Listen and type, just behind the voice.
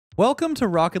Welcome to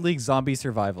Rocket League Zombie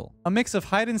Survival, a mix of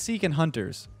hide and seek and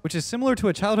hunters, which is similar to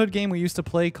a childhood game we used to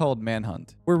play called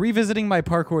Manhunt. We're revisiting my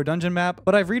parkour dungeon map,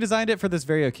 but I've redesigned it for this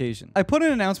very occasion. I put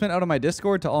an announcement out on my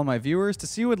Discord to all my viewers to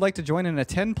see who would like to join in a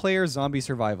 10-player zombie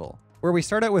survival, where we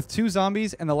start out with 2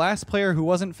 zombies and the last player who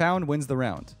wasn't found wins the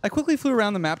round. I quickly flew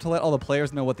around the map to let all the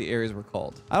players know what the areas were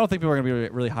called. I don't think people are going to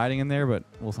be really hiding in there, but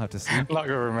we'll have to see. I'm not going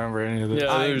to remember any of this.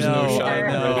 Yeah, I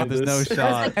know, there's no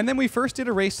shot. And then we first did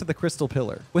a race to the crystal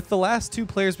pillar, with the last 2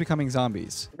 players becoming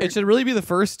zombies. It should really be the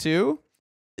first 2.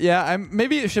 Yeah,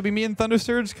 maybe it should be me and Thunder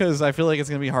Surge, because I feel like it's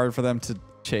going to be hard for them to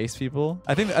chase people.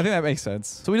 I think that makes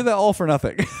sense. So we did that all for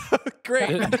nothing.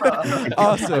 Great.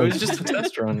 Awesome. It was just a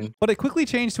test run. But it quickly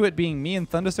changed to it being me and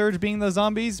Thunder Surge being the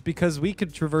zombies because we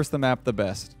could traverse the map the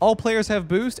best. All players have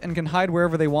boost and can hide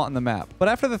wherever they want in the map. But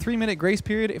after the 3-minute grace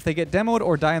period, if they get demoed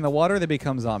or die in the water, they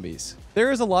become zombies.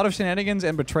 There is a lot of shenanigans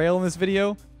and betrayal in this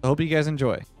video. I hope you guys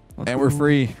enjoy. And we're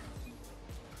free.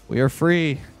 We are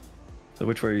free. So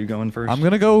which way are you going first? I'm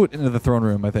going to go into the throne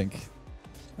room, I think.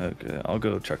 Okay, I'll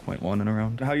go checkpoint 1 in a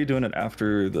round. How are you doing it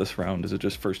after this round? Is it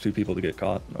just first 2 people to get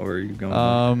caught, or are you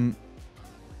going?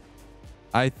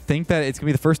 I think that it's gonna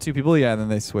be the first 2 people, yeah, and then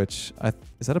they switch.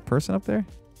 Is that a person up there?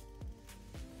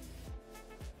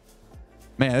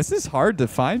 Man, this is hard to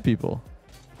find people.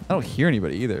 I don't hear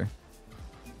anybody either.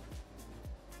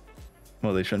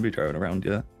 Well, they shouldn't be driving around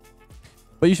yet.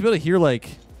 But you should be able to hear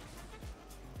like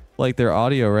their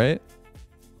audio, right?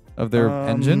 Of their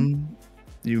engine.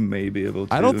 You may be able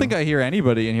to. I don't think I hear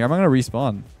anybody in here. I'm gonna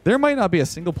respawn. There might not be a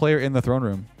single player in the throne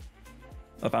room.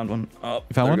 I found one. Oh,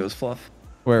 you found there one? Goes Fluff.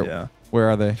 Where? Yeah. Where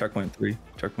are they? Checkpoint 3.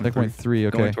 Checkpoint 3.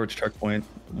 Okay. Going towards checkpoint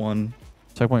 1.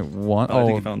 Checkpoint 1. I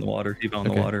think he found the water. He found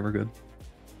the water. We're good.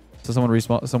 So someone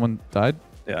respawned. Someone died.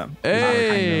 Yeah.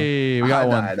 Hey, we got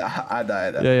one. I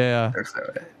died. Yeah.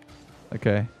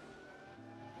 Okay.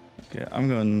 Okay, I'm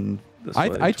going this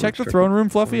way. I checked the throne room,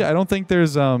 Fluffy. I don't think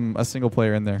there's a single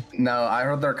player in there. No, I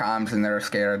heard their comms and they were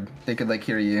scared. They could like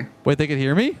hear you. Wait, they could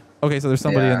hear me? Okay, so there's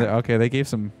somebody in there. Okay, they gave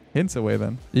some hints away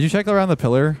then. Did you check around the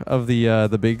pillar of the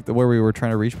where we were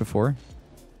trying to reach before?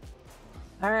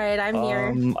 All right, I'm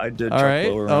here. I did. All right.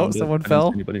 Oh, someone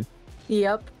fell.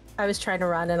 Yep. I was trying to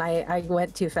run and I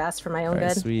went too fast for my own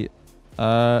good. Sweet.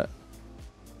 So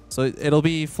it'll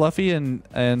be Fluffy and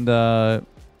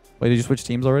wait, did you switch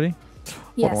teams already?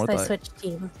 Yes, I switched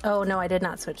teams. Oh no, I did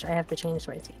not switch. I have to change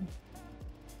my team.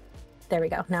 There we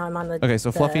go. Now I'm on the. Okay,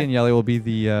 so Fluffy and Yelly will be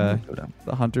the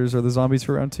hunters or the zombies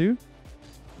for round 2.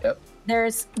 Yep.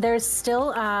 There's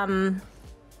still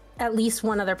at least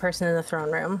one other person in the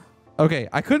throne room. Okay,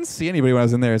 I couldn't see anybody when I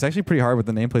was in there. It's actually pretty hard with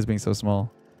the nameplates being so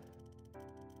small.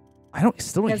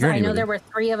 Still don't hear anybody. I know there were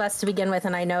 3 of us to begin with,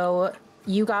 and I know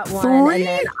you got 1, 3?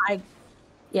 and then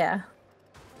yeah.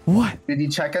 What? Did you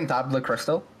check on top of the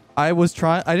crystal? I was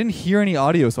trying. I didn't hear any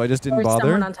audio, so I just didn't bother.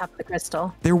 There was someone on top of the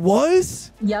crystal. There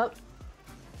was? Yep.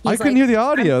 I couldn't hear the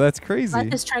audio. That's crazy.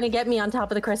 Leth is trying to get me on top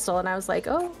of the crystal, and I was like,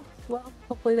 oh, well,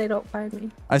 hopefully they don't find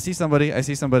me. I see somebody. I'm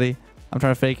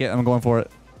trying to fake it. I'm going for it.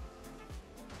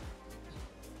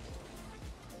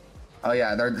 Oh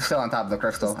yeah, they're still on top of the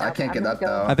crystal. I can't get up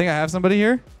though. I think I have somebody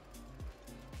here.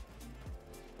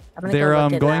 They're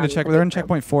going to check. They're in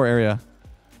checkpoint 4 area.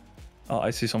 Oh, I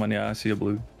see someone. Yeah, I see a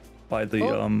blue. By the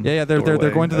Yeah, they're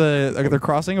going to the. They're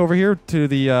crossing over here to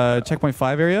the checkpoint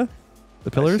 5 area.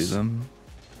 The pillars. I see them.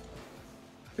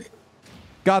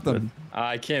 Got them.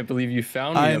 I can't believe you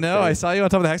found me. I know. I saw you on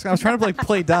top of the hexagon. I was trying to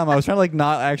play dumb. I was trying to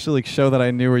not actually show that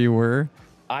I knew where you were.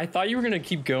 I thought you were gonna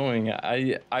keep going.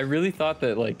 I really thought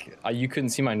that you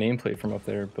couldn't see my nameplate from up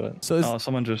there, but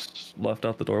someone just left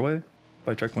out the doorway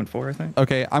by checkpoint 4, I think.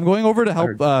 Okay, I'm going over to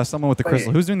help someone with the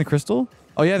crystal. Who's doing the crystal?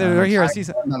 Oh yeah, they're right here. I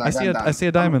see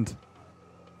a diamond.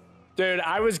 Dude,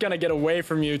 I was gonna get away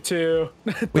from you too.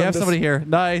 We have somebody here.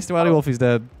 Nice. Dwally Wolfie's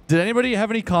dead. Did anybody have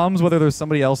any comms whether there's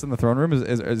somebody else in the throne room? Is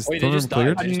the throne room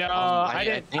cleared? No,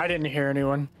 I didn't hear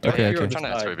anyone. Okay. You were trying to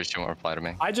answer her, but she won't reply to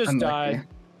me. I just died.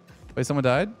 Wait, someone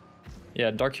died?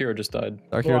 Yeah, Dark Hero just died.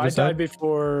 Dark Hero just died? I died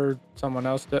before someone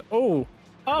else did.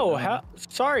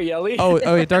 Sorry, Yelly.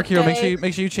 Oh, yeah, Dark Hero. Make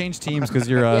sure you change teams because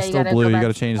you're still blue. You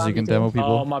gotta change so you can demo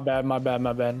people. Oh, my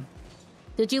bad.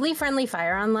 Did you leave friendly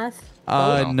fire on, Leth?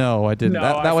 No, I didn't.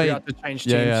 No, that way. To change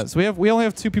teams. Yeah. So we only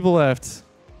have 2 people left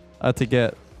to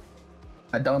get.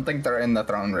 I don't think they're in the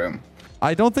throne room.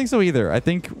 I don't think so either. I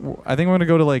think we're gonna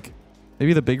go to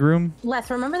maybe the big room.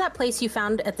 Leth, remember that place you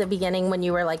found at the beginning when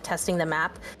you were testing the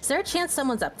map? Is there a chance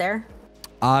someone's up there?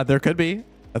 There could be.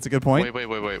 That's a good point. Wait.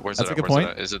 Where's That's it? a good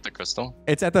point. Is it the crystal?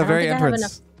 It's at the very entrance. I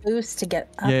have enough boost to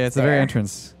get up Yeah, it's the very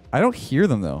entrance. I don't hear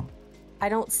them though. I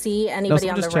don't see anybody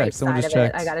on the right side of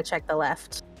it. I gotta check the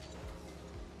left.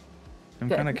 I'm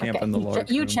Good, kind of camping okay. the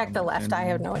large. You room. check the left. I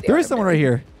have no idea. There where is someone they've right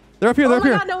here. They're up here. They're Oh up my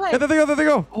here. God, no way. Yeah, there they go. There they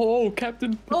go. Oh,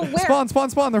 Captain. been. Oh, where? Spawn, spawn,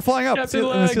 spawn. They're flying up Captain in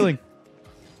the Leg. ceiling.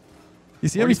 You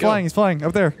see him? Where'd He's he go? flying. He's flying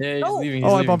up there. Yeah, he's Oh. leaving.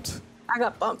 He's Oh, I leaving. bumped. I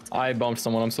got bumped. I bumped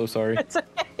someone. I'm so sorry. It's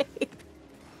okay.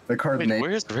 The coordinate.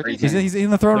 where's Ricky? He's in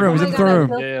the throne room. Oh He's my in the God, throne I room.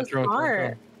 feel Yeah, yeah, so throw him, throw him,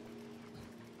 smart.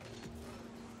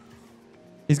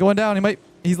 He's going down.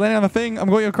 He's landing on the thing. I'm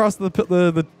going across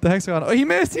the hexagon. Oh, he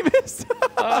missed. He missed.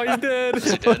 Oh, he's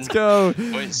dead. Let's go.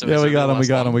 Wait, so Yeah, is we it got the him. We last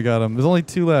got him. one? We got him. There's only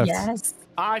 2 left. Yes.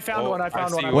 I found one. I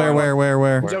found one. Where?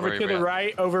 It's over Where to the at?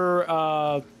 right.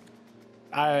 Over.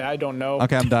 I don't know.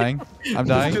 Okay, I'm dying. I'm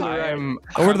dying. I'm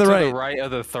Over to the right. right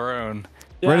of the throne.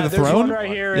 Right of the there's throne? one right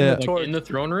here Yeah. in the Like torch. in the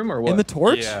throne room or what? In the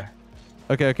torch? Yeah.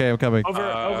 Okay, I'm coming.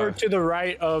 Over to the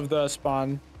right of the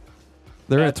spawn.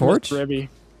 They're in a That's torch? Miss Ribby.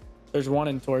 There's one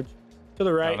in torch. To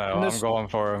the right. I don't in know. this- I'm going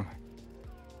for him.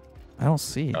 I don't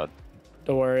see.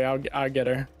 Don't worry, I'll get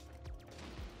her.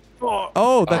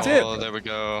 Oh, that's Oh, it. there we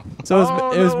go. So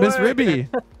Oh, it was no Miss way. Ribby.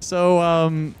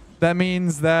 So that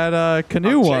means that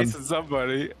Canoe I'm won. chasing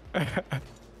somebody.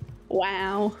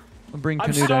 Wow. I'll bring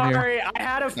I'm Canoe down here. sorry. I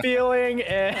had a feeling.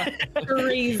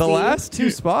 Crazy. The last 2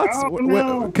 spots? Oh,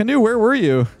 no. Canoe, where were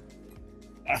you?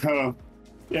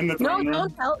 In the No, throne room.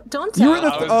 don't tell. Don't You tell. were in the.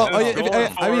 I was Oh, going I mean, for you don't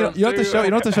have to him, show. You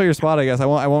don't have to show your spot. I guess I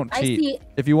won't I cheat. see.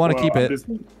 If you want to keep Well, it.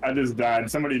 I just died.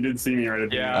 Somebody did see me right at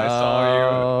the Yeah, end. I saw you.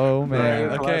 Oh man. Right at the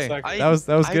last Okay. second.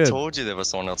 That was I good. told you there was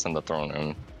someone else in the throne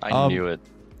room. I knew it.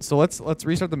 So let's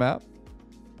restart the map.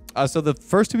 So the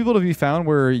first 2 people to be found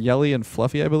were Yelly and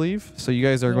Fluffy, I believe. So you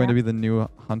guys are going to be the new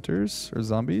hunters or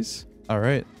zombies. All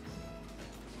right.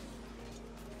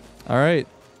 All right.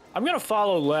 I'm gonna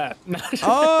follow Leth.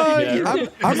 Oh, Yeah.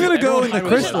 I'm gonna go in the Everyone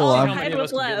crystal. all How I'm, many of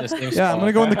us can get in the same yeah, I'm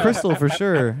gonna spot? go in the crystal for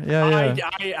sure. Yeah.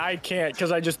 I can't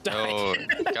because I just died. Oh,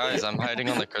 guys, I'm hiding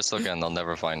on the crystal again. They'll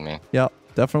never find me. Yeah,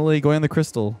 definitely going in the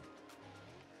crystal.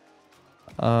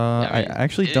 I mean,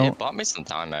 actually It don't. bought me some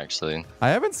time, actually. I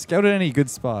haven't scouted any good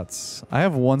spots. I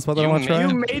have one spot that I want to try.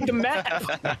 You made the map.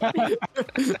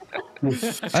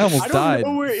 I almost I don't died.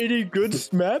 know where any good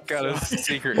maps. Got a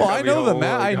secret. Well, I cubby know the hole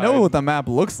map. I guide. know what the map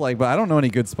looks like, but I don't know any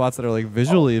good spots that are like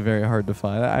visually very hard to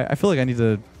find. I feel like I need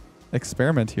to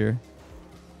experiment here.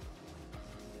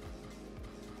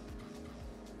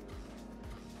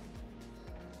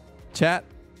 Chat,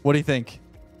 what do you think?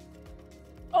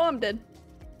 Oh, I'm dead.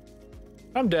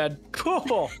 I'm dead.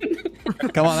 Cool.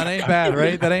 Come on, that ain't bad,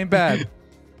 right? That ain't bad.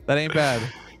 That ain't bad.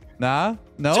 Nah?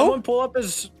 No? Someone pull up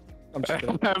his. I'm just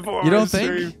kidding. You don't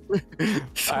think?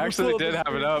 I actually did have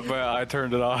it up, but I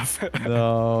turned it off.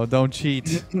 No, don't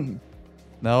cheat.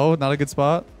 No, not a good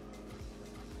spot.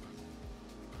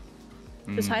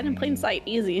 Just hide in plain sight.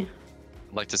 Easy.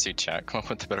 I'd like to see chat come up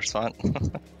with a better spot.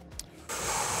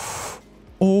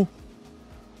 Oh.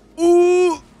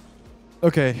 Ooh.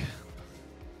 Okay.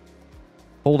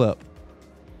 Hold up.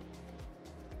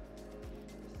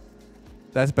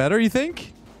 That's better, you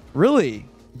think? Really?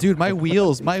 Dude, my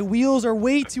wheels are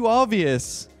way too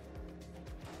obvious.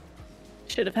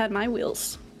 Should have had my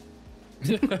wheels.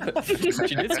 She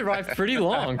did survive pretty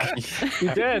long.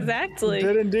 You did. Exactly. You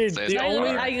did indeed. Say The it's only,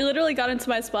 alright. I literally got into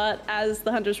my spot as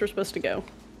the hunters were supposed to go.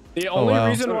 the only wow.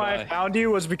 reason So why did I I. found you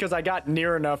was because I got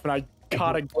near enough and I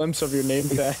caught a glimpse of your name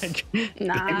tag.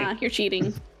 Nah, you're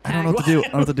cheating. I don't know what to do. I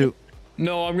don't know what to do.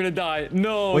 No, I'm gonna die.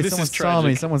 No, Wait, this someone is saw tragic.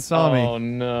 me. Someone saw me. Oh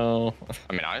no.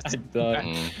 I mean, I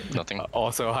died. nothing.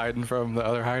 Also hiding from the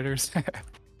other hiders.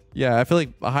 Yeah, I feel like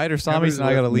a hider saw me, so now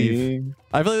I gotta leave.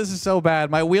 I feel like this is so bad.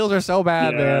 My wheels are so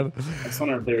bad, man. I just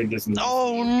wonder if they were just.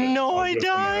 Oh, no, I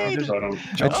died.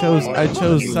 I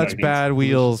chose such bad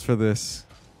wheels for this.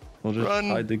 We'll just Run.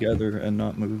 hide together and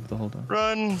not move the whole time.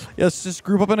 Run. Yeah, let's just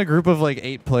group up in a group of like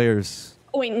 8 players.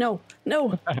 Oh wait, no.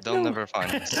 They'll never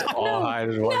find us. All hide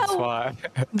in one spot.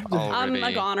 I'm a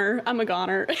Already. goner. I'm a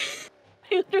goner.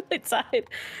 I literally died.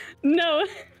 No.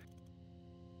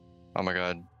 Oh my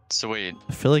god. So wait.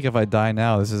 I feel like if I die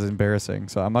now, this is embarrassing.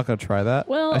 So I'm not gonna try that.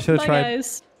 Well, I should bye have tried.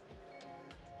 guys.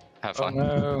 Have Oh fun.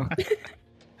 no.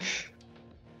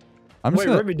 I'm just Wait,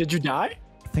 gonna. Ruby, did you die?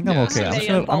 I think I'm Yeah, okay. I'm Hey, just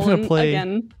gonna. I'm gonna fallen play.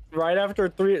 again. Right after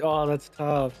 3. Oh, that's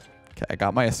tough. Okay, I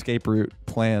got my escape route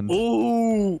planned.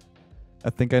 Ooh. I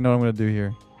think I know what I'm gonna do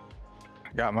here.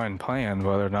 Got mine planned,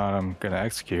 whether or not I'm gonna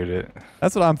execute it.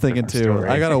 That's what I'm thinking Different too. story.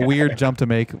 I got a weird jump to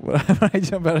make when I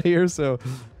jump out of here, so.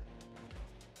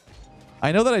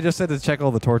 I know that I just said to check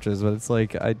all the torches, but it's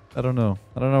like I don't know.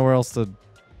 I don't know where else to.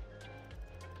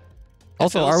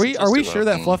 Also, are we sure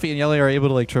that Fluffy and Yelly are able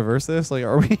to like traverse this? Like,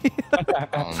 are we?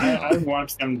 Oh, no. I've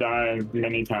watched them die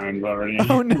many times already.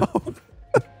 Oh no!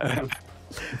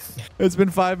 It's been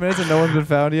 5 minutes and no one's been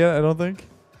found yet. I don't think.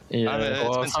 Yeah. I mean, it's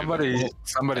Well, been super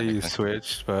somebody cool.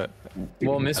 switched, but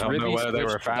Well, Miss I don't know Ribby whether they were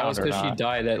switched. That found was or because she not.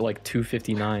 died at like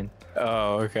 2:59.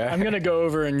 oh, okay. I'm gonna go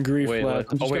over and grief Wait, Leth.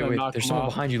 Leth. I'm Oh just wait, gonna wait. knock There's him someone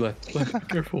off. behind you, Leth. Leth,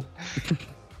 careful.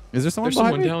 Is there someone There's behind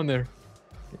someone me? down there.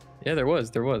 Yeah, there was.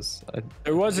 There was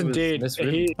It was indeed. Miss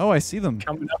Ribby. He Oh, I see them.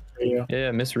 coming up for you.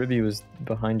 Yeah, Miss Ribby was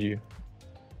behind you.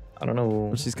 I don't know.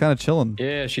 Well, she's kind of chilling.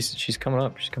 Yeah, she's coming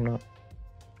up. She's coming up.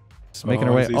 Just making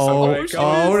her Oh, way. I see Oh, somebody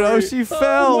oh no, she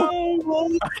fell.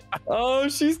 Oh,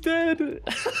 she's dead.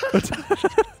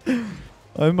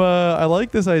 I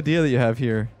like this idea that you have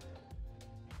here.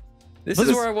 This Look,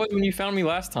 is where I was when you found me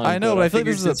last time. I know, but I feel like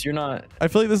figured this is a- since you're not. I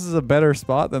feel like this is a better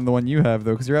spot than the one you have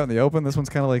though, because you're out in the open. This one's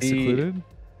kind of like secluded.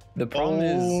 The problem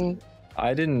is,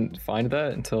 I didn't find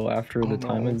that until after the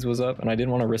timings was up, and I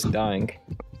didn't want to risk dying.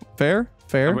 Fair,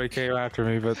 fair. Somebody came after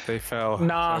me, but they fell.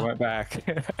 Nah. So I went back.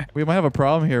 We might have a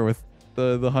problem here with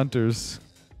the hunters,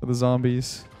 with the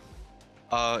zombies.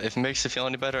 If it makes you feel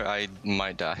any better, I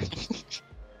might die.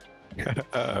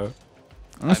 Uh-oh. I'm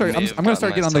gonna start. may I'm have gonna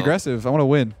start gotten getting on the myself- aggressive. I want to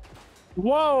win.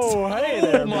 Whoa! Hey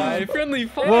there, My man. friendly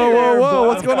fire. Whoa, whoa, whoa!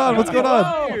 What's going on? What's going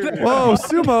on? Whoa,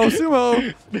 sumo,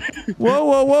 sumo! Whoa,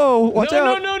 whoa, whoa! Watch no,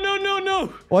 out! no, no, no, no,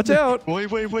 no! Watch out! Wait.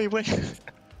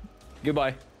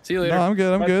 Goodbye. See you later. No, I'm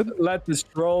good. I'm good. Let this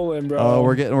troll in, bro. Oh,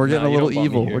 we're getting Nah, a you little don't bump me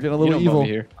evil. here. We're getting a You little don't bump evil. me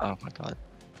here. Oh my god.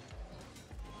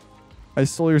 I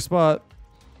stole your spot.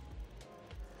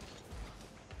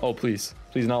 Oh, please.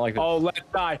 Please, not like that. Oh, let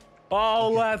die. Oh,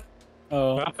 let.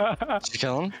 Oh. Did you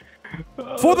kill him?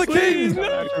 For the king!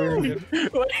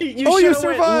 Wait, Oh, you shoulda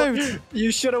survived!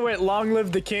 You should have went long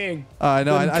live the king. I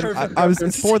know. Perfect I was.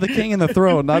 It's for the king and the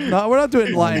throne. Not. We're not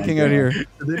doing Lion King out here. Did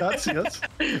they not see us?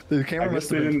 The I camera guess must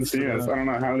they have been didn't see us. I don't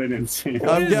know how they didn't see us.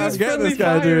 I'm getting this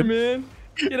guy, dude. Man.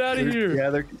 Get out of here.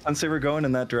 Yeah, since they were going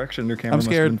in that direction, their camera I'm must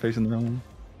have scared. been facing the wrong one.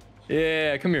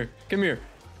 Yeah, come here. Come here.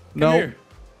 No. Come here.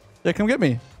 Yeah, come get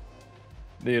me,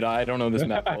 Dude, I don't know this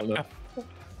map well enough.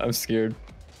 I'm scared.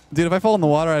 dude. If I fall in the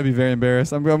water, I'd be very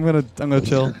embarrassed. I'm gonna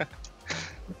chill.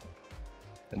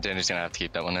 Danny's gonna have to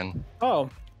keep that one in. Oh,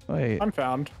 Wait. I'm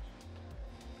found.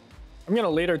 I'm gonna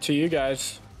lead her to you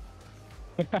guys.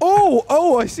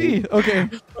 Oh, I see. Okay.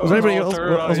 Was anybody All else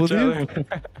turn on with each you? other.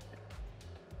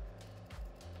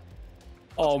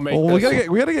 Oh, make Oh, this.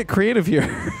 we gotta get creative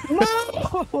here.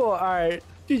 No! All right.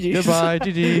 GG. Goodbye,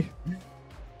 GG.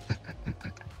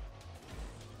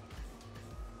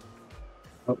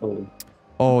 Uh-oh.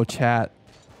 Oh, chat.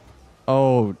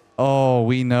 Oh,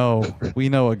 we know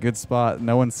a good spot.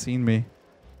 No one's seen me.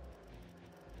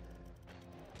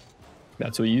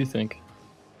 That's what you think.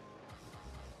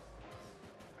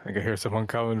 I can hear someone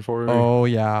coming for me. Oh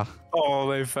yeah. Oh,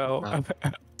 they fell.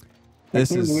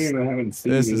 This I can't believe is they haven't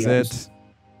seen this me is yet.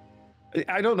 it.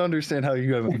 I don't understand how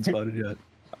you haven't been spotted yet.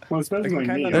 Well, especially Like,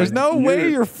 me. There's no way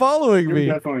you're following You're me.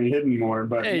 definitely hidden more,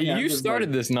 but Hey, yeah, you just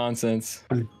started this nonsense.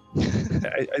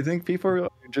 I think people are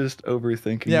just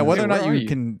overthinking. Yeah, this. whether or Where not are you you?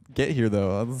 can get here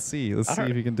though. Let's see. Let's I see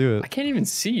don't- if you can do I it. can't even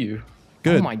see you.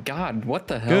 Good. Oh my god, what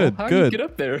the hell? Good, How do good. you get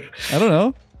up there? I don't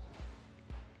know.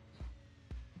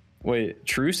 Wait,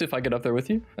 truce if I get up there with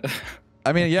you?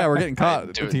 I mean, yeah, we're getting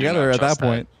caught Do together not at that trust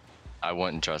point. I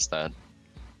wouldn't trust that.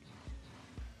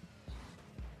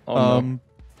 Oh no.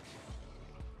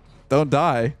 Don't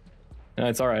die. No,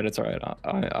 it's alright, it's alright.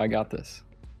 I got this.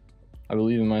 I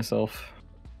believe in myself.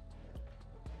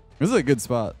 This is a good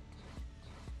spot.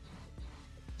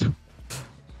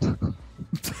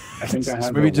 I think I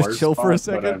have Maybe the just worst chill for a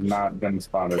spot, but I've second. not been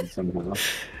spotted somehow.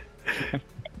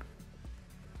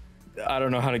 I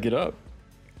don't know how to get up.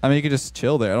 I mean, you can just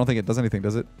chill there. I don't think it does anything,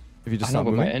 does it? If you just I know, stop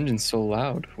but my moving. engine's so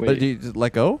loud. But Wait. do you just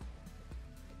let go?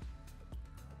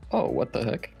 Oh, what the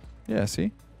heck? Yeah.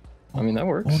 See? I mean, that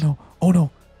works. Oh no! Oh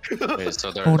no! Wait,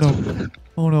 so there. Oh no!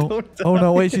 Oh no! Oh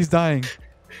no! Wait, she's dying.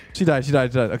 She died. She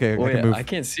died. She died. Okay, I Wait, can move. I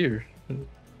can't see her.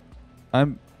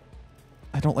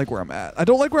 I don't like where I'm at. I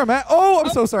don't like where I'm at. Oh, I'm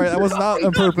so sorry. That was not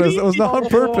on purpose. That was not on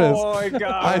purpose. Oh my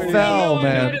god. I fell, No, I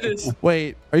man. did this.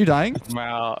 Wait, are you dying? I'm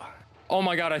out. Oh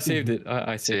my god, I saved it.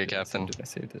 I See ya, saved it. Captain. I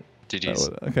saved it. GG's.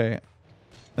 Oh, okay.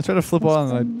 I tried to flip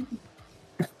on and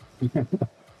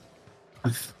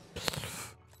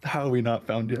How are we not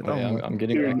found yet? Wait, I'm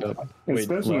getting Dude, back up. Wait,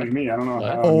 especially what? me. I don't know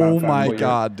What? how. Oh I'm not my found.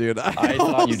 god, dude. I thought you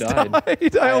almost died. I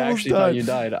I almost actually thought died. you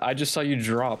died. I just saw you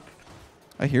drop.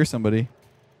 I hear somebody.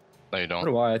 No, you What don't.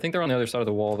 do I? I think they're on the other side of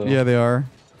the wall, though. Yeah, they are.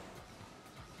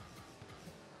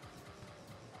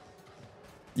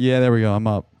 Yeah, there we go. I'm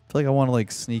up. I feel like I want to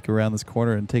like sneak around this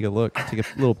corner and take a look, take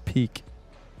a little peek.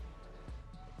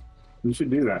 You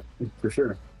should do that for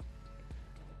sure.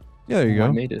 Yeah, there you I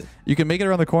go. made it. You can make it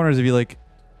around the corners if you like.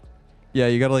 Yeah,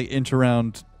 you gotta like inch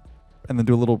around, and then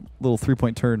do a little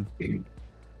 3-point turn.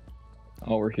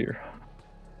 Oh, we're here.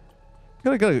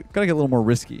 Gotta get a little more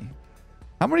risky.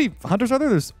 How many hunters are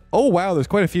there? Oh wow, there's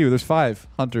quite a few. There's 5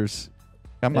 hunters.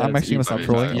 I'm actually gonna stop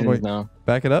trolling. I'm going now.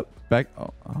 back it up. Back.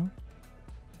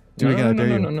 Do it again. I dare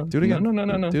you. Do it again.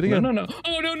 No. Do it again. No.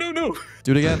 Oh no.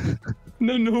 Do it again.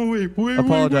 No. Wait.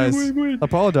 Apologize. Wait.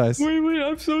 Apologize. Wait.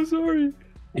 I'm so sorry.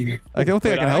 I don't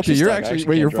think I can help you. You're actually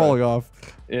wait. You're falling off.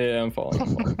 Yeah, I'm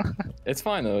falling. It's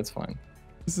fine though. It's fine.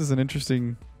 This is an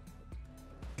interesting.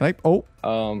 Can I? Oh.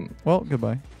 Well,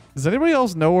 goodbye. Does anybody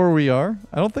else know where we are?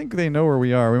 I don't think they know where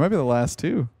we are. We might be the last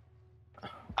 2.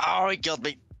 Oh, he killed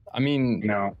me. I mean,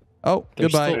 No. Oh,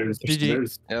 There's goodbye. still- GG.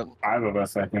 There's Yep. 5 of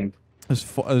us, I think.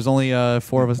 There's only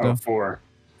 4 of us Oh, now. 4.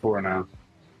 4 now.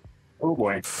 Oh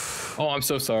boy. oh, I'm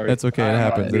so sorry. That's okay. It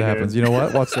happens. It happens. You know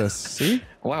what? Watch this. See?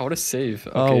 Wow, what a save.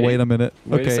 Okay. Oh, wait a minute.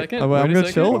 Wait a Okay. second, I'm wait a gonna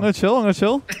second. chill. I'm gonna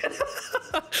chill.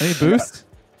 Any boost?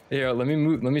 Yeah, let me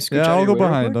move. Let me scooch Yeah, out I'll of go your way real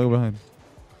behind. quick. I'll go behind.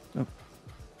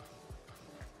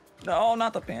 No,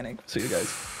 not the panic. See you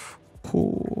guys.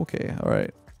 Cool. Okay. All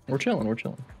right. We're chilling.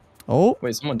 Oh,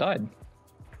 Wait, someone died.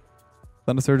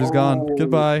 Thunder Surge is gone.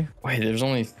 Goodbye. Wait, there's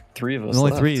only 3 of us. There's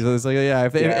only left. 3. So it's like, yeah.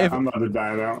 If I'm about to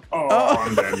die now. Oh, oh,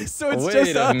 I'm dead. so it's Wait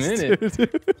just a us. minute.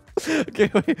 Dude.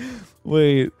 Okay.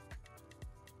 Wait.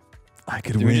 I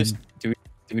could Do win.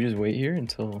 we just wait here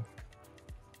until?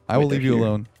 I will wait, leave they're you here.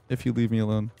 alone if you leave me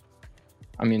alone.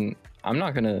 I mean, I'm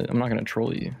not gonna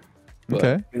troll you. But,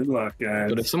 Okay. Good luck, guys.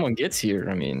 But if someone gets here,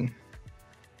 I mean,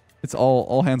 It's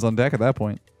all hands on deck at that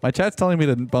point. My chat's telling me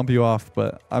to bump you off,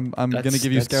 but I'm gonna That's-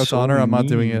 give you that's Scout's so honor. I'm not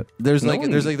doing mean. it. There's No like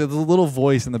one- there's like the little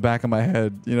voice in the back of my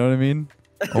head. You know what I mean?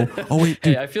 Oh wait,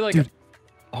 dude. hey, I feel like. dude.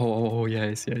 Oh yeah,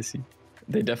 I see.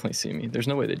 They definitely see me. There's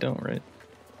no way they don't, right?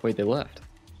 Wait, they left.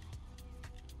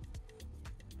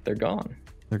 They're gone.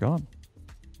 They're gone.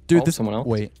 Dude, Oh, this someone else?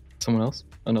 Wait. Someone else?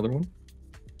 Another one?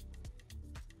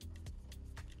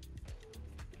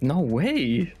 No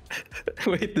way.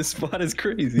 Wait, this spot is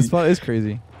crazy. This spot is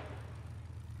crazy.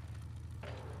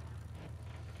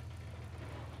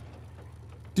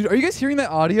 Dude, are you guys hearing that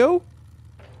audio?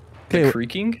 The Okay.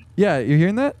 creaking? Yeah, you're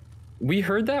hearing that? We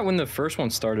heard that when the first one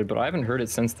started, but I haven't heard it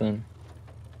since then.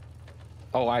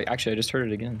 Oh, I just heard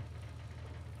it again.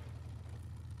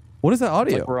 What is that It's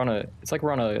audio? like we're on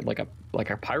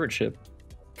a pirate ship.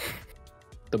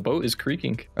 The boat is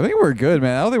creaking. I think we're good,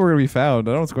 man. I don't think we're gonna be found.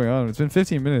 I don't know what's going on. It's been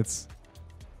 15 minutes.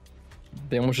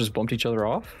 They almost just bumped each other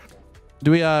off.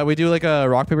 Do we do like a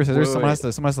rock paper scissors? Wait, someone wait.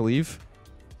 has to leave.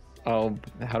 Oh,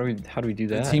 how do we do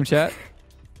that? Team chat,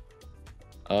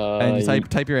 and you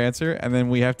type your answer, and then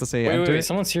we have to say enter. Wait,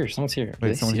 someone's here. Someone's here. Do Wait,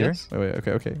 they someone see here? us? Wait,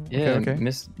 okay. Yeah, okay.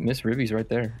 Miss Ruby's right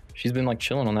there. She's been like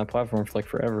chilling on that platform for like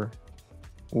forever.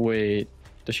 Wait,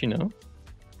 does she know?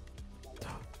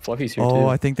 Fluffy's here too. Oh,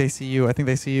 I think they see you. I think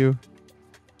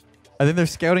they're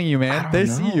scouting you, I man. don't They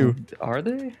know. see you. Are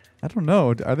they? I don't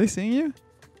know. Are they seeing you?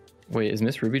 Wait, is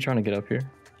Miss Ruby trying to get up here?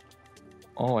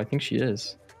 Oh, I think she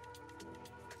is.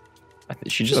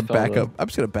 She just fell, back though. up. I'm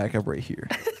just gonna back up right here.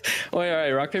 Oh, all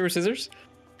right, rock paper scissors.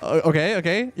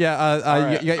 Okay. Yeah.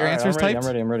 All You got your answers I'm ready, typed.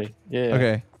 I'm ready. Yeah.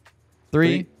 Okay.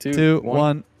 3, 3, 2, 2,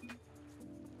 1.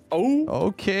 Oh.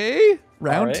 Okay.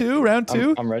 Round right. two. Round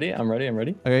two. I'm ready.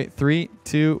 Okay. 3,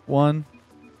 2, 1.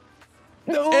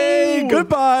 No. Hey,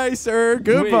 goodbye, sir.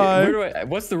 Goodbye. Wait,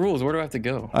 what's the rules? Where do I have to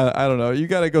go? I don't know. You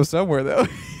gotta go somewhere though.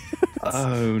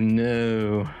 Oh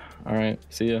no. All right.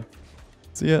 See ya.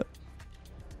 See ya.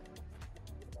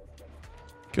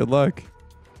 Good luck.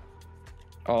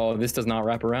 Oh, this does not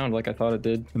wrap around like I thought it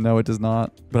did. No, it does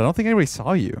not. But I don't think anybody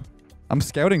saw you. I'm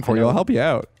scouting for I you. I'll know. help you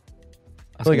out.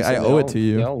 I feel like I owe it to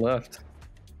you. They all left.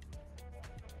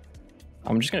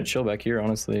 I'm just gonna chill back here,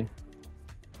 honestly.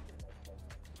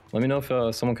 Let me know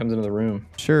if someone comes into the room.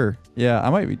 Sure. Yeah, I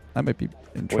might be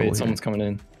in trouble. Wait, here. someone's coming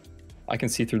in. I can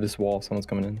see through this wall. Someone's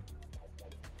coming in.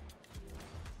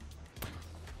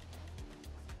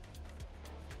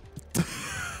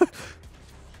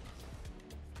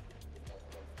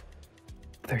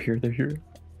 They're here.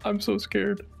 I'm so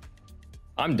scared.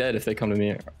 I'm dead if they come to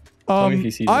me. Tell me if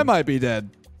you see I them. might be dead.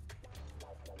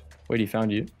 Wait, he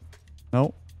found you?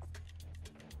 No.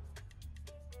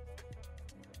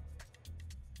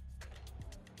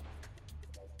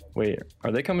 Wait,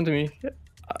 are they coming to me?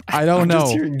 I don't I'm know.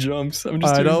 just hearing jumps. I'm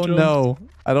just I hearing don't jumps. know.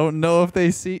 I don't know if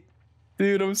they see.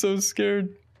 Dude, I'm so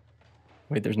scared.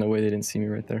 Wait, there's no way they didn't see me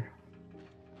right there.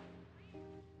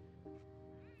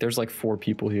 There's like 4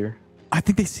 people here. I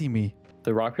think they see me.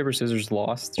 The rock, paper, scissors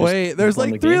lost. Just Wait, there's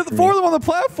won like the game for 4 me. of them on the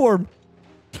platform.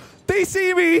 They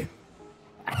see me.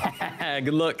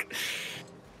 Good luck.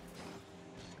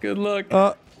 Good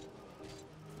luck.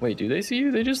 Wait, do they see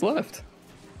you? They just left.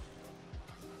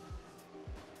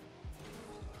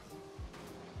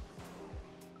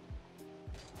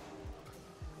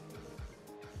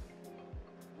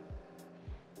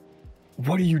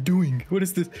 What are you doing? What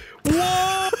is this?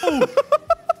 Whoa!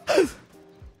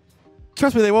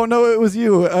 Trust me, they won't know it was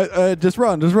you. Just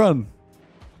run, just run.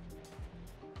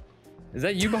 Is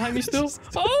that you behind me still?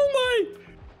 Oh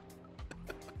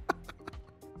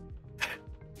my!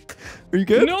 Are you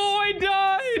good? No, I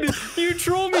died! You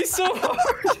trolled me so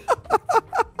hard!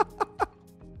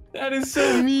 That is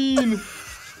so mean.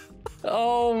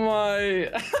 Oh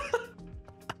my.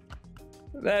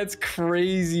 That's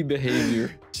crazy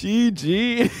behavior.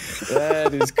 GG.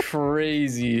 That is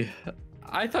crazy.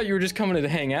 I thought you were just coming to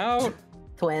hang out.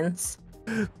 Twins.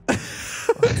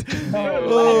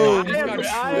 Oh, I got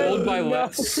trolled by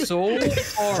Leth so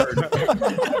hard.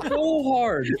 So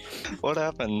hard. What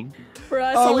happened?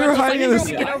 Bro, Oh, we were hiding in this.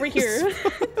 Get over here.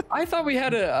 I thought we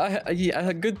had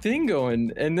a good thing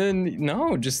going, and then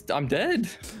no, just I'm dead.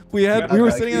 We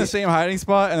were sitting in the same hiding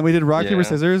spot, and we did rock paper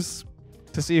scissors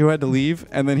to see who had to leave,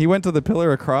 and then he went to the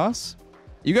pillar across.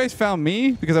 You guys found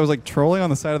me because I was like trolling on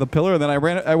the side of the pillar, and then I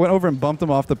went over and bumped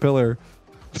him off the pillar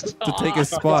to take his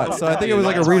spot. So I think it was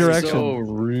like a redirection. So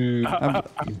rude.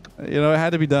 You know, it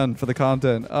had to be done for the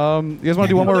content. You guys want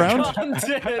to do one more round?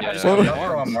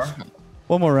 One more.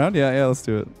 One more round? Yeah, let's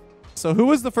do it. So who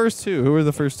was the first two? Who were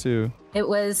the first two? It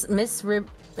was Miss Rib.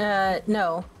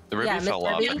 No. The Ribby Miss fell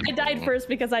off. Ribby. I died first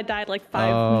because I died like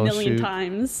 5,000,000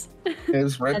 times. It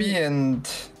was Ribby and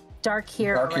Dark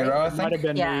Hero. Dark Hero, I Might think. have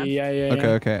been Yeah. me. Yeah.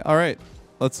 Okay. All right.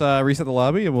 Let's reset the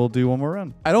lobby and we'll do one more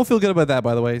round. I don't feel good about that,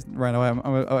 by the way, Rhino.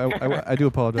 I do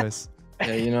apologize.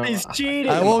 Yeah, you know. He's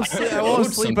cheating. I won't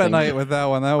sleep at night with that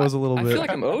one. That was a little bit. I feel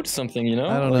like I'm owed something, you know?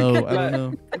 I don't know. I don't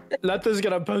know. Letha's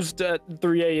gonna post at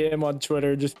 3 a.m. on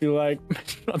Twitter. Just be like,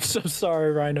 I'm so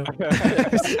sorry, Rhino.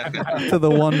 To the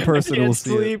one person who will see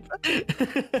sleep.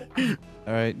 it.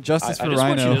 All right. Justice I for just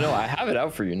want you Rhino. to know I have it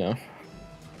out for you now.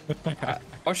 I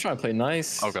was trying to play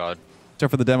nice. Oh god. Except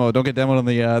for the demo. Don't get demoed on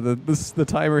the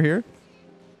timer here.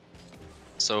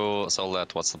 So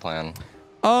Let, what's the plan?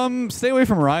 Stay away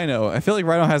from Rhino. I feel like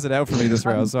Rhino has it out for me this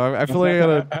round, so I feel like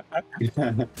I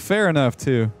gotta. Fair enough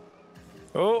too.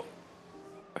 Oh.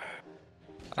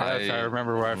 I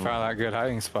remember where I found that good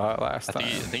hiding spot last time. I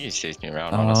think he chased me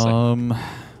around, honestly.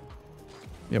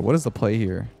 Yeah. What is the play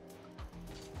here?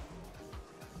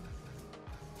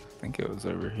 I think it was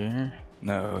over here.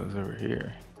 No, it was over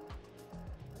here.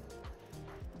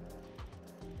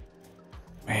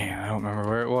 Man, I don't remember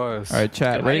where it was. All right,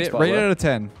 chat. Rate it out of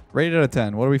 10. Rate it out of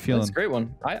 10. What are we feeling? That's a great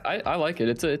one. I like it.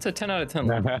 It's a 10 out of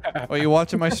 10. Oh, you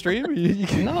watching my stream?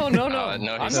 No. No, I'm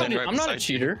not a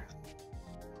cheater.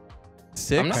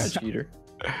 6? I'm not a cheater.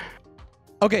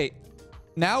 Okay,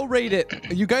 now rate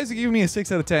it. You guys are giving me a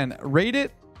 6 out of 10. Rate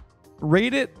it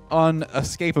on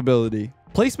escapability.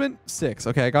 Placement 6.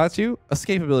 Okay, I got you.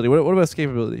 Escapability. What about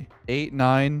escapability? 8,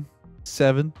 9,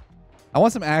 7. I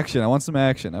want some action. I want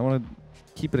I want to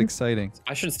keep it exciting.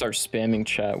 I should start spamming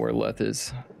chat where Leth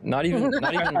is. Not even.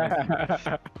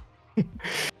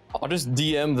 I'll just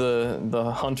DM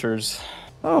the hunters.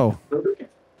 Oh.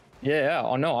 Yeah.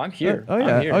 Oh no, I'm here. Oh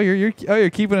yeah. I'm here. You're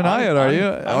keeping an eye out, are you?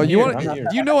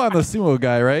 You know I'm the sumo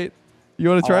guy, right? You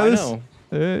want to try this?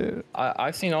 I know.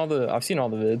 I've seen all the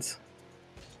vids.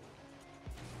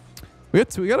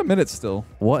 We got a minute still.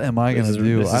 What am I gonna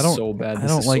do? I don't. So bad. I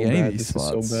don't like any of these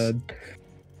spots. This is so bad.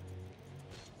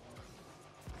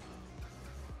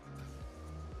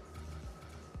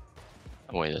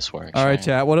 The way this works. All right,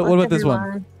 chat. What about this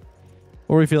one?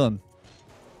 What are we feeling?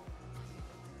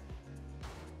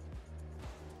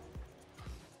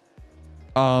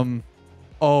 Oh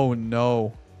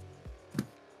no.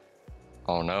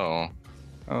 Oh no.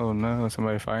 Oh no,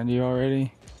 somebody find you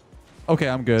already? Okay,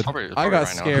 I'm good. I got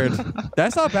scared.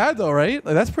 That's not bad though, right?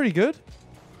 Like, that's pretty good.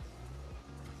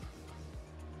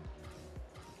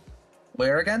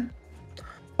 Where again?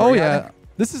 Oh yeah.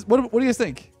 This is what do you guys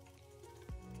think?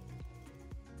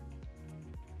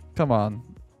 Come on.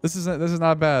 This is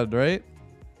not bad, right?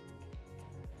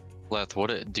 Leth,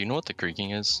 do you know what the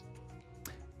creaking is?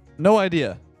 No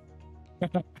idea.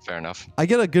 Fair enough. I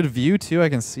get a good view too. I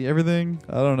can see everything.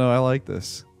 I don't know. I like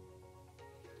this.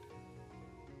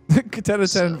 10 out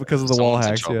of 10 because of the wall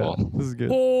hacks. Yeah, this is good.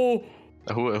 Oh.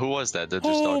 Who was that? That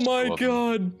just Oh dodged my 2 of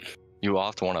god. them? You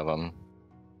offed one of them.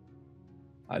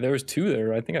 There was 2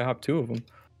 there. I think I hopped 2 of them.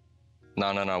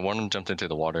 No. One of them jumped into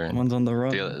the water. One's on the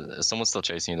run. Someone's still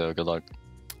chasing you though. Good luck.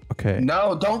 Okay.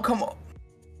 No, don't come.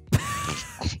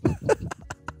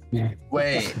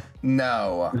 Wait,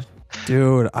 no.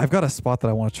 Dude, I've got a spot that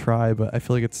I want to try, but I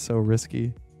feel like it's so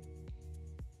risky.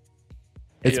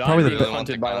 It's probably the best.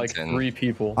 Hunted by like 3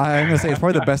 people. I'm gonna say it's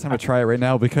probably the best time to try it right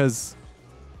now because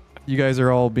you guys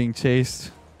are all being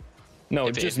chased. No,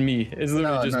 If just it- me. It's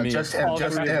literally just no, me. just him, All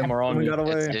just three of him. them are on me. Got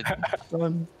away.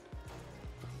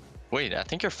 Wait, I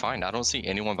think you're fine. I don't see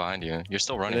anyone behind you. You're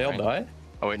still running. They all right? die?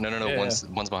 Oh wait, no. Yeah,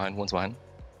 One's behind. One's behind.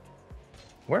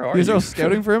 Where are You guys you? are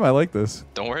scouting for him? I like this.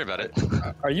 Don't worry about it.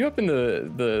 Are you up in the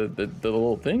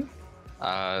little thing?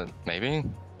 Maybe.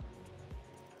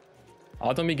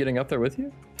 Odds on me getting up there with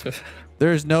you?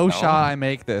 There's no No. shot I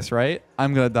make this, right?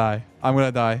 I'm gonna die. I'm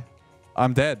gonna die.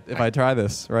 I'm dead if I try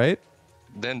this, right?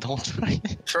 Then don't try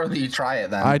it. Surely you try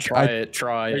it then. Try it.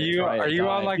 Are you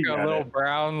on like You a got little it.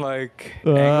 brown like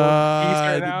angled piece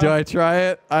right now? do I try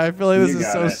it? I feel like this You is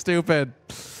got so it. stupid.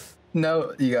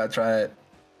 No, you gotta try it.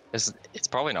 It's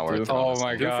probably not worth Do it. it. Oh honestly.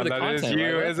 my Do it for god, the that is content,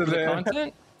 you, right? isn't For the it?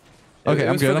 content? Okay, It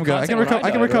I'm was for good. the I'm good. I can content when recover.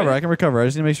 I can died, recover. right? I can recover. I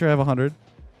just need to make sure I have 100.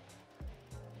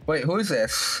 Wait, who is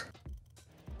this?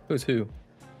 Who's who?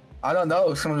 I don't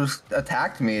know. Someone just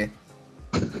attacked me.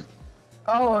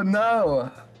 Oh no.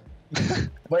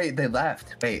 Wait, they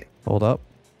left. Wait, Hold up.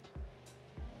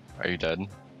 Are you dead?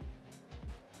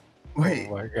 wait.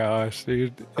 Oh my gosh,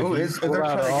 dude. Who is pull they're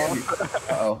that trying to off- get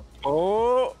me. Uh-oh.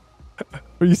 Oh,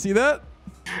 Oh, you see that?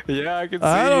 yeah, I can see.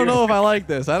 I don't you. know if I like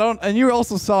this. I don't. And you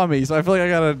also saw me, so I feel like I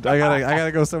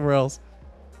gotta go somewhere else.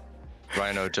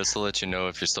 Rhino, just to let you know,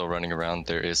 if you're still running around,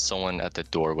 there is someone at the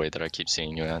doorway that I keep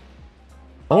seeing you at.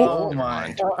 Oh, Oh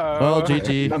my. Uh-oh. well,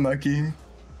 GG. Unlucky.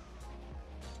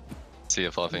 See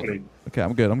you, Fluffy. Okay,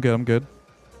 I'm good. I'm good. I'm good.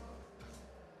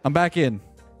 I'm back in.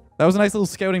 That was a nice little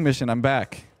scouting mission. I'm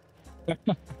back.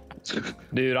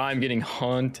 Dude, I'm getting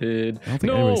hunted. I don't think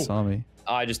no! anybody saw me.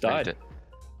 I just Are you died. dead?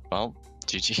 Well,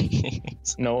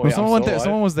 GG. No, Well, yeah, someone I'm went still there. alive.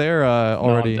 Someone was there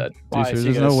already. dead. Bye, Producers. see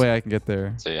you There's no guys. way I can get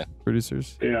there. See ya.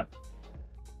 Producers. Yeah.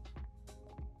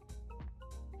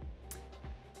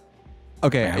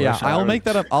 Okay, I yeah, wish I I'll make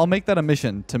was- that. I'll make that a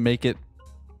mission to make it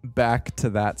back to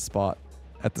that spot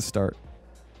at the start,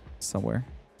 somewhere.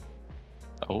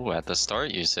 Oh, at the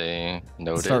start you say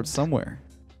noted. Start somewhere.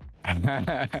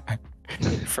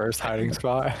 First hiding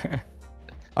spot.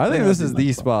 I think this is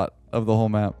the spot of the whole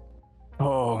map.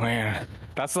 Oh man,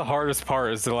 that's the hardest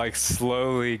part, is to like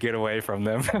slowly get away from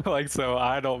them, like so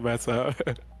I don't mess up.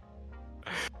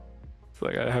 It's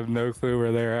like I have no clue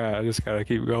where they're at. I just gotta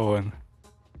keep going.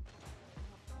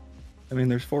 I mean,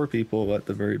 there's 4 people at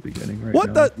the very beginning right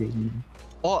What now.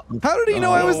 Well, How did he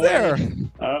know I was there?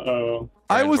 Uh-oh.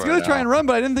 I Ran was for gonna it try now. and run,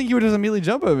 but I didn't think you would just immediately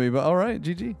jump at me. But all right,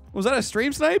 GG. Was that a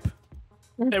stream snipe?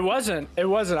 It wasn't. It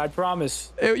wasn't. I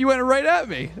promise. You went right at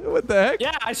me. What the heck?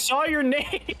 Yeah, I saw your name.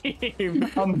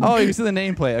 Oh, you see the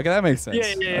nameplate. Okay, that makes sense.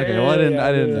 Yeah, yeah. Okay, yeah, well I didn't. yeah,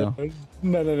 I didn't yeah.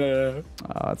 know. No.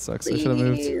 Oh, that sucks. I should have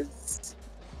moved. Please.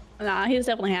 Nah, he's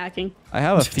definitely hacking. I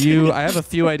have a few. I have a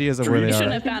few ideas of where You they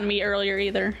shouldn't are. have found me earlier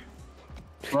either.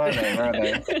 Where are they? Where are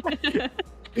they?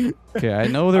 Okay, I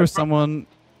know there was someone.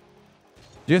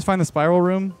 Did you guys find the spiral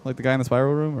room? Like the guy in the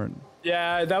spiral room, or?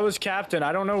 Yeah, that was Captain.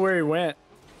 I don't know where he went.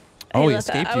 Oh, Hey, he Leth,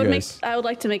 escaped I you would guys. I would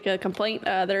like to make a complaint.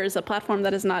 There is a platform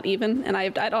that is not even, and I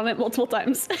have died on it multiple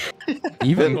times.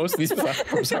 Even? Most of these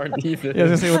platforms aren't even. Yeah, I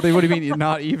was gonna say, what do you mean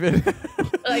not even?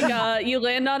 Like, you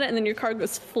land on it, and then your card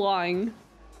goes flying.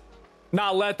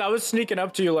 Nah, Leth, I was sneaking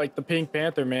up to you like the Pink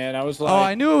Panther, man. I was like, Oh,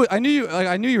 I knew you. Like,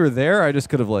 I knew you were there. I just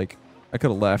could have I could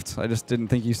have left. I just didn't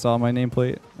think you saw my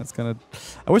nameplate. That's kind of.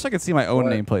 I wish I could see my own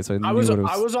What? nameplate, so I knew I was what it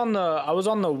was. I was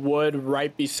on the wood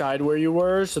right beside where you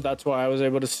were, so that's why I was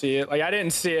able to see it. Like I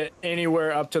didn't see it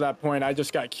anywhere up to that point. I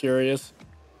just got curious.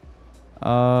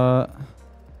 I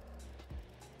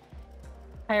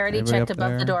already Anybody checked up above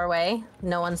there? the doorway.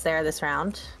 No one's there this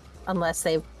round, unless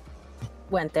they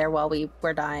went there while we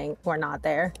were dying. We're not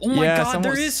there. Oh my Yeah, god,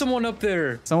 there is someone up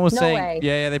there. Someone was No saying, way.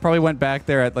 yeah, they probably went back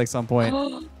there at like some point.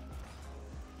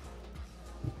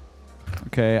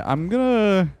 Okay, I'm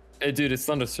gonna. Hey, dude, it's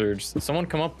Thunder Surge. Someone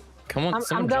come up. Come on, I'm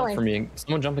someone jump going. for me.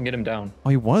 Someone jump and get him down. Oh,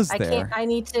 he was I there. can't. I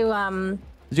need to.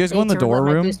 Did you guys go in the need to door reload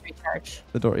my room? boost recharge.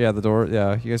 The door. Yeah, the door.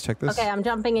 Yeah, you guys check this. Okay, I'm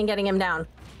jumping and getting him down.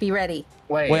 Be ready.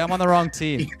 Wait. Wait, I'm on the wrong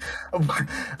team.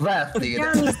 Left.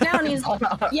 Down, he's down, he's.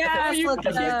 Yes, you let's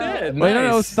guys go. are dead. Wait,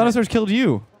 no, Nice. Thundersurge killed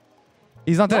you.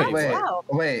 He's not dead. Wait. Wow.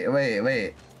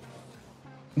 Wait.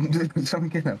 Someone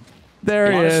get him.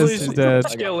 There he Honestly, is. He's it's- dead.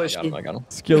 I got him. I got him.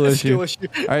 Skill issue. Skill issue.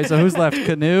 All right, so who's left?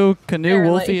 Canoe, Barely.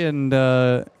 Wolfie, and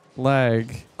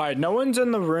Lag. All right, no one's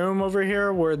in the room over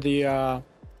here where the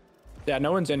yeah,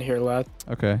 no one's in here, Leth.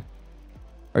 Okay.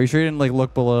 Are you sure you didn't like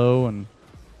look below and?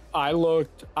 I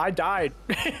died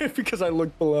because I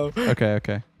looked below.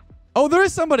 Okay. Oh, there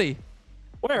is somebody.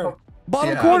 Where?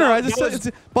 Bottom Yeah. corner. No, I just that said was-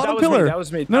 it's bottom that was me, pillar. that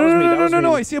was me, No, that was me, no, that no, was no, no.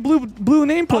 me. I see a blue Oh,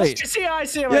 nameplate. see, I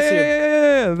see him. Yeah, I see him.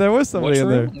 yeah. There was somebody Which in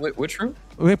there. room? Which room?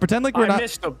 Okay, pretend like we're I not.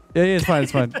 missed him. Yeah, it's fine.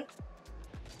 It's fine.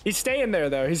 He's staying there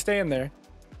though. He's staying there.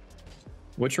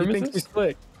 Which He room is thinks he's this?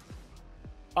 slick.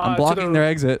 I'm blocking their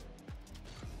exit.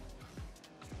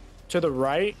 To the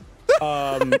right.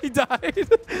 He died. Did you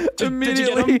get him?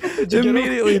 Immediately, Did you get him?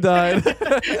 immediately died. All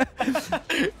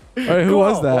right, who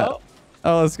was that?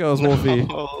 Oh, let's go. It was Wolfie.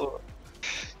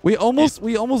 We almost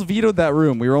vetoed that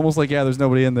room. We were almost like, yeah, there's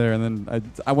nobody in there. And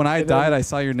then when I died, I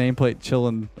saw your nameplate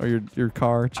chilling, or your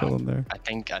car chilling there. I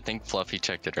think Fluffy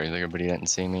checked it earlier, but he didn't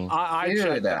see me.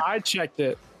 I checked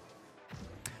it.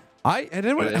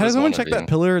 Has anyone checked that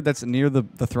pillar that's near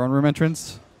the throne room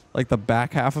entrance, like the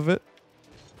back half of it?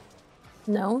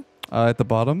 No. At the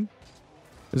bottom.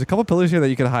 There's a couple pillars here that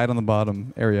you could hide on the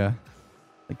bottom area,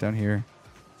 like down here.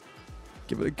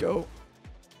 Give it a go.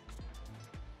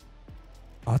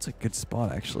 Oh, that's a good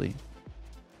spot, actually.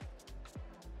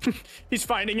 He's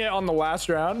finding it on the last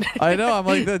round. I know. I'm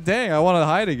like, dang, I want to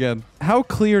hide again. How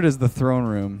cleared is the throne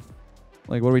room?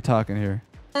 Like, what are we talking here?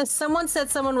 Someone said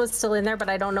someone was still in there, but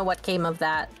I don't know what came of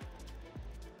that.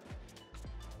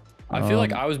 I feel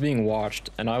like I was being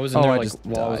watched, and I was in there like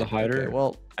while I was a hider. Okay,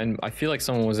 well, and I feel like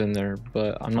someone was in there,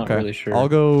 but I'm not really sure. I'll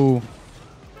go.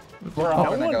 We're all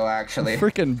gonna go, actually.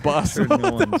 Freaking bus.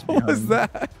 What was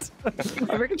that?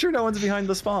 I'm making sure no one's behind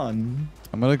the spawn.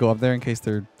 I'm gonna go up there in case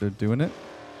they're doing it.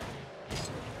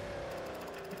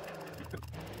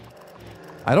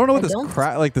 I don't know what this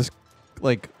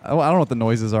I don't know what the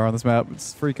noises are on this map.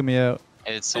 It's freaking me out.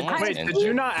 It's someone. Wait, did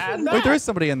you not add that? Wait, there is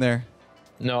somebody in there.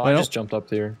 No, I just jumped up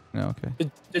here. No, okay.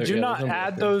 Did you not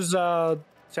add those sounds?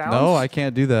 No, I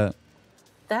can't do that.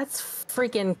 That's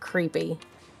freaking creepy.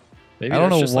 Maybe I don't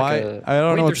know just why. Like I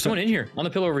don't know. There's someone in here on the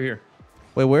pillar over here.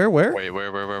 Wait, where? Wait,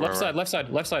 where? Left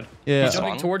side. Yeah. He's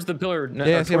jumping towards the pillar.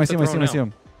 Yeah, I see him. I see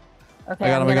him. Okay,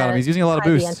 I got him. He's using a lot of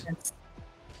boost.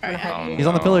 He's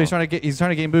on the pillar. He's trying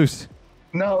to gain boost.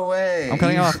 No way. I'm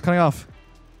cutting off.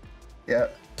 Yeah.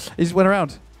 He just went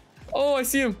around. Oh, I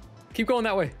see him. Keep going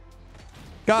that way.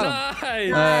 Got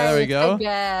him. Nice. There we go.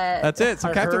 That's That's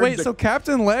it. So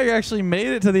Captain Leg actually made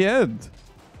it to the end.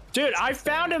 Dude, I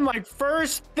found him like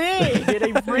first thing, and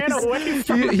he ran away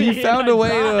from me. He found a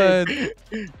way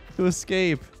to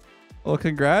escape. Well,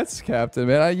 congrats, Captain,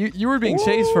 man. You were being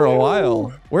chased for a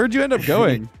while. Where'd you end up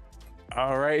going?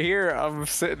 Right here. I'm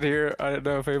sitting here. I don't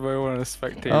know if anybody wanted to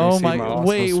spectate. Oh my!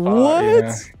 Wait, what?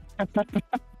 Yeah.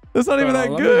 That's not even that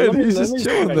good. He's just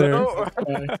chilling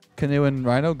there. Canoe and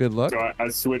Rhino, good luck. So I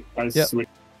switch.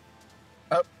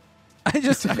 I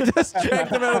just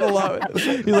dragged him out of the lobby.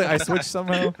 He's like, I switched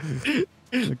somehow.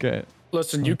 Okay.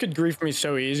 Listen, you could grief me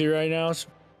so easy right now.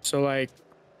 So like,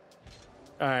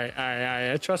 all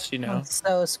right, I trust you now. I'm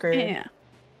so screwed. Yeah.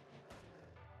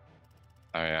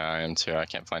 Oh yeah, I am too. I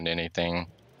can't find anything.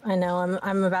 I know.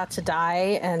 I'm about to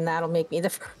die, and that'll make me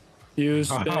the. You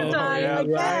spin right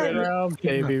around,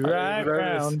 baby, right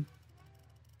around.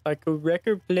 Like a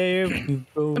record player. I'm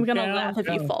gonna laugh if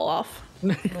you fall off. Oh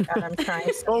my god, I'm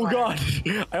trying so Oh hard.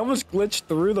 god, I almost glitched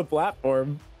through the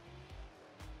platform.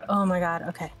 Oh my god.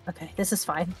 Okay. This is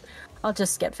fine. I'll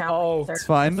just get found. Oh, It's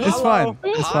fine. It's Hello. fine.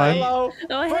 It's fine. Hello,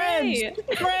 Oh, hey.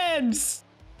 friends.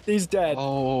 He's dead.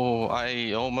 Oh,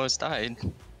 I almost died.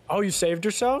 Oh, you saved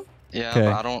yourself? Yeah, Okay.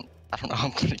 but I don't know how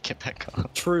I'm gonna get back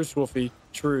up. Truce, Wolfie.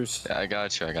 Truce. Yeah, I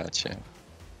got you. I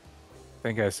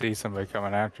think I see somebody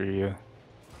coming after you.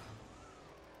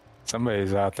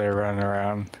 Somebody's out there running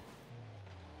around.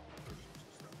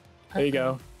 There you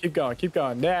go. Keep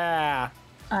going. Yeah.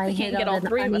 I can't hit get on all an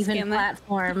three of us, uneven can they?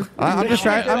 platform. I'm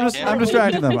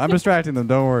distracting them. I'm distracting them.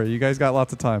 Don't worry. You guys got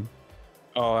lots of time.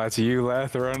 Oh, that's you,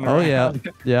 Leth, running Oh around.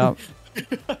 yeah.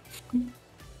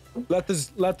 Let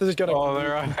this gonna. Oh,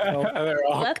 they're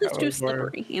all Leth is coming too for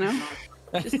slippery, you know?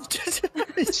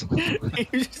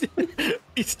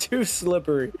 He's too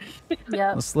slippery.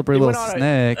 Yep. A slippery He little went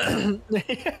snake.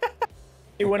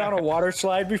 He went on a water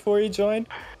slide before he joined.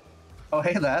 Oh,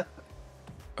 hey, Leth.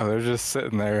 Oh, they're just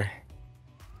sitting there.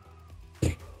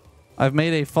 I've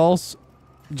made a false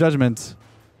judgment.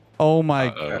 Oh my!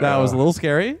 That was a little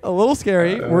scary.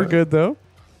 We're good though.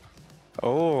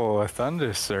 Oh, a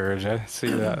thunder surge. I see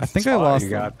that. I think I spot lost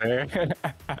you got there.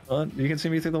 You can see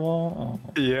me through the wall.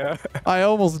 Oh. Yeah. I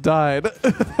almost died.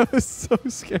 That was so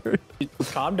scary.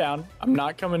 Calm down. I'm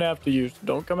not coming after you. So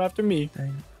don't come after me.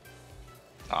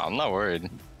 I'm not worried.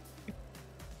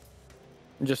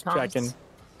 I'm just Comms. checking.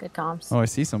 Good comms. Oh, I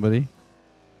see somebody.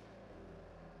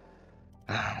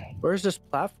 Where's this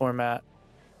platform at?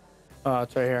 Oh,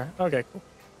 it's right here. Okay, cool.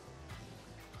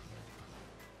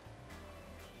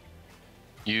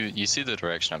 You see the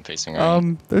direction I'm facing,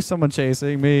 right? There's someone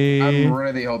chasing me. I'm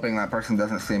really hoping that person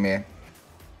doesn't see me.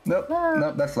 Nope,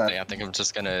 that's Leth. I think I'm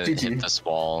just gonna GG. hit this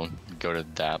wall, go to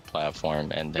that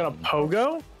platform, and then. Gonna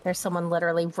pogo? There's someone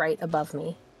literally right above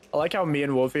me. I like how me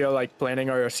and Wolfie are like planning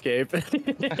our escape.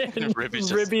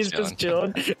 Ribby's just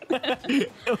chilling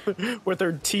with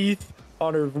her teeth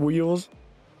on her wheels.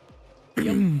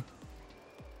 Do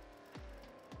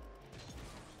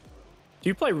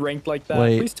you play ranked like that?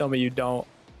 Wait. Please tell me you don't.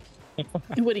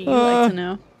 What do you like to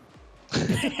know?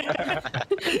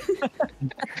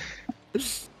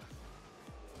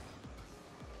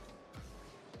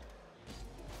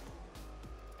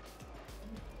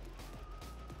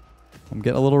 I'm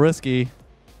getting a little risky.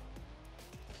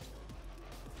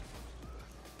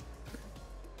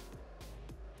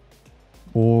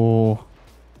 Oh.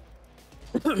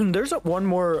 There's one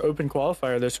more open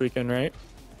qualifier this weekend, right?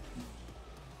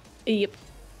 Yep.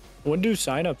 When do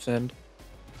signups end?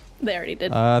 They already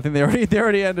did. I think they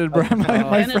already ended, bro.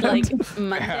 My ended friend. like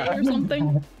Monday or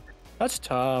something. That's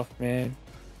tough, man.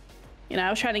 You know, I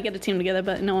was trying to get a team together,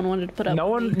 but no one wanted to put up. No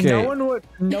one would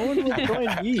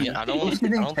join me. I don't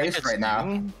think it's right now.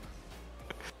 I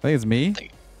think it's me.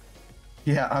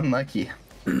 Yeah, unlucky.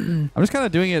 I'm just kind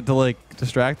of doing it to like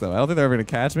distract them. I don't think they're ever gonna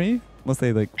catch me unless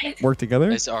they like work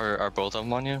together. Are both of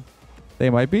them on you? They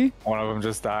might be. One of them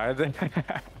just died.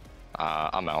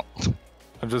 I'm out.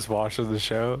 I'm just watching the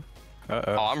show.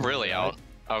 Oh, I'm really out.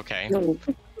 Okay.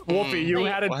 Wolfie, you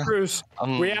had a truce.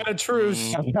 We had a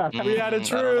truce. We had a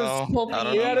truce. I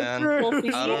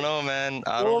don't know, man.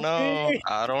 I don't know.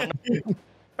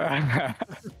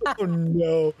 Oh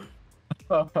no.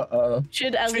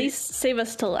 Should at least save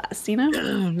us to last, you know?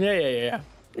 Yeah.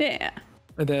 Yeah.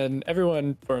 And then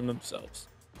everyone for themselves.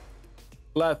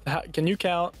 Leth, can you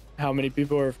count how many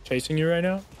people are chasing you right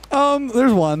now?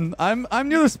 There's one. I'm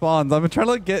near the spawns. I'm trying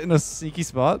to like get in a sneaky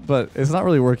spot, but it's not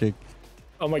really working.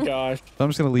 Oh my gosh. So I'm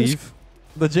just gonna leave.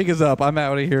 The jig is up. I'm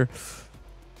out of here.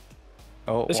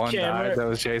 Oh, one died that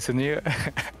was chasing you.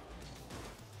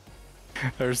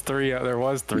 There was three of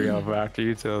them after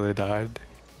you till they died.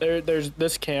 There's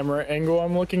this camera angle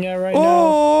I'm looking at right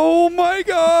Oh my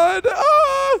god!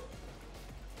 Ah!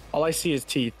 now. All I see is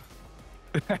teeth.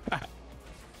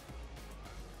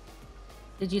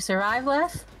 Did you survive,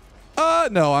 Les?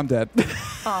 No, I'm dead.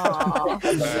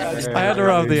 Aww. I had to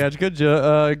run off the edge.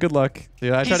 Good luck.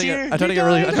 Yeah, I tried to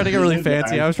get really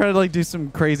fancy. I was trying to like do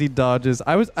some crazy dodges.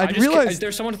 I realized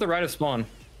there's someone to the right of spawn.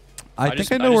 I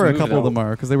think I know where a couple of them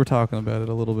are because they were talking about it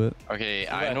a little bit. Okay,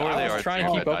 I know where they are. Trying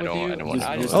to keep up with you.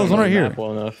 There's one right here.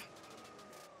 Well enough.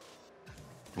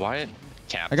 Wyatt,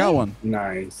 Captain. I got one.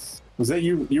 Nice. Was that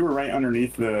you? You were right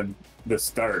underneath the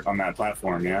start on that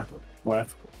platform, yeah?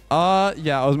 Left.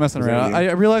 Yeah, I was messing around.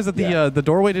 I realized that the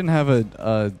doorway didn't have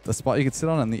a spot you could sit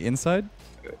on the inside.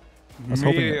 I was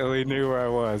immediately knew where I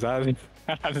was. How did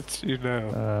you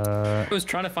know? I was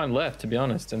trying to find Leth, to be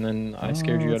honest, and then I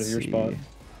scared you out of your spot.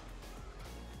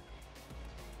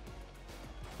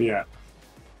 Yeah.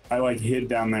 I like hid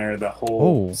down there the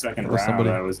whole second round. Somebody.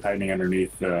 I was hiding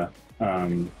underneath the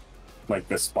like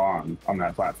the spawn on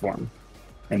that platform,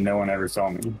 and no one ever saw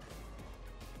me.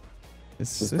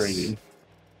 It's crazy.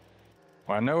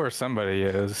 Well, I know where somebody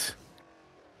is.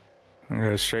 I'm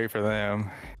gonna go straight for them.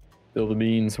 Spill the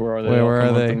beans. Where are they? Where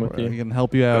are they? We can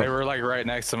help you out. They were like right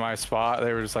next to my spot.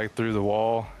 They were just like through the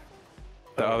wall.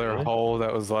 The other hole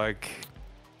that was like,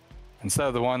 instead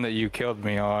of the one that you killed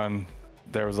me on,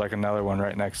 there was like another one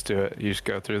right next to it. You just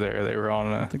go through there. They were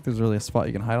on I think there's really a spot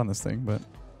you can hide on this thing, but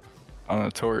on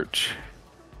a torch.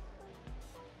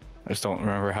 I just don't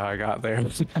remember how I got there.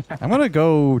 I'm gonna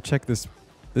go check this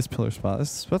pillar spot.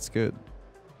 This spot's good.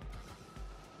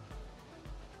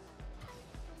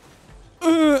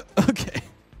 Okay.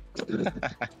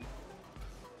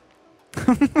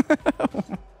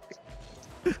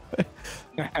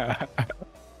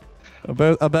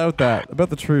 about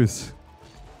the truce.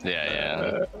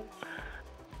 Yeah.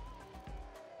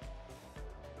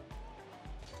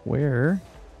 Where?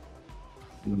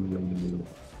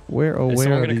 Where? Oh, is where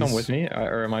someone are gonna these? come with me,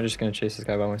 or am I just gonna chase this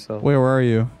guy by myself? Where are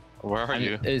you? Where are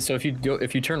you? So if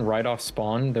you turn right off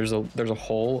spawn, there's a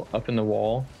hole up in the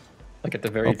wall, like at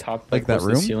the very top, like that close to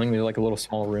room? the ceiling. There's like a little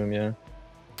small room, yeah.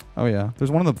 Oh yeah,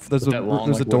 there's one of the there's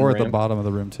a door at the bottom of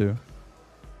the room too.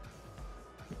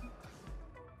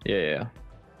 Yeah.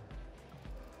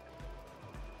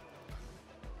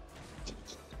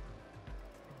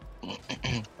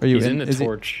 Are you He's in the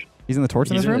torch. He's in the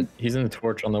torch in this room? He's in the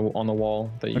torch on the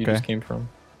wall that you just came from.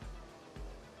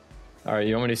 All right,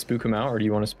 you want me to spook him out, or do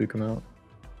you want to spook him out?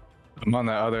 I'm on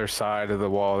the other side of the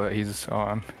wall that he's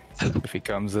on. If he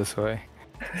comes this way.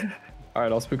 All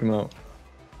right, I'll spook him out.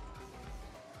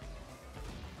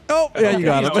 Oh, yeah, you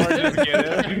got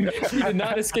him. He did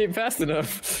not escape fast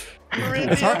enough.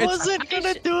 I wasn't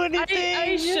gonna do anything.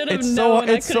 I should have known.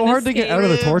 It's so hard to get out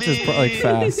of the torches like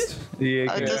fast.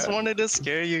 I just wanted to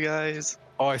scare you guys.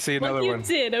 Oh, I see another You one.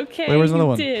 did, okay. Wait, where's another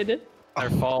one? Did. They're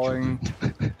falling,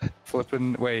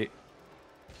 flipping. Wait,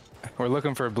 we're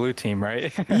looking for a blue team,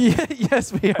 right? Yeah,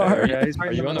 yes, we are. Yeah, he's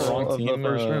Are you on the wrong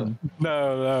team?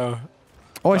 No.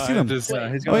 Oh, I see them. He's Oh,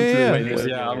 going yeah, through.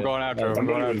 Yeah, I'm going after him. I'm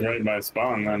Somebody going was after right by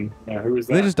spawn then. Yeah, who was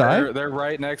that? They just died? They're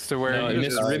right next to where No, you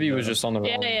Miss just Ribby was just on the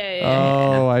wrong.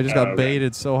 Yeah. Oh, I just got okay.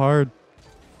 baited so hard.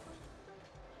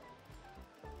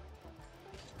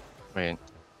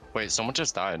 Wait, someone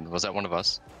just died. Was that one of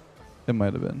us? It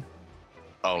might have been.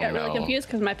 Oh I got no. really confused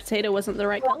because my potato wasn't the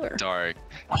right color. Dark.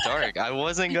 I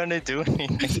wasn't gonna do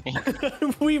anything.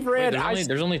 We ran.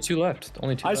 There's only 2 left.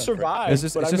 Only 2 I left, survived. It's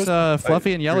just but I missed-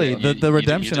 Fluffy and Yelly. The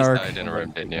redemption you just arc died in a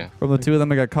room, didn't you? from the 2 of them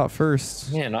that got caught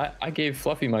first. Man, I gave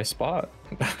Fluffy my spot.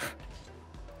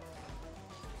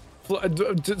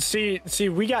 See,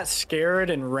 we got scared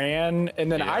and ran,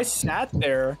 and then Yeah. I sat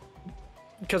there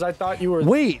because I thought you were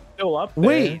Wait, still up there.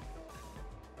 wait.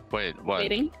 Wait, what?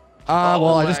 Waiting.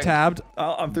 Well, I just tabbed.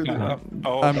 I'm through the.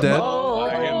 I'm dead.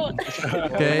 Oh.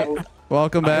 Okay,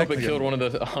 welcome I back. hope it killed one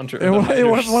of the hunters.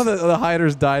 One of the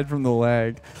hiders died from the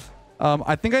lag.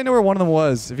 I think I know where one of them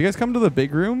was. If you guys come to the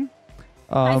big room.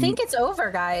 I think it's over,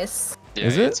 guys. Yeah,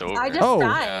 Is it? It's over. I just Oh.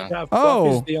 died. Yeah, Oh.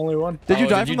 Fluffy's the only one. Did you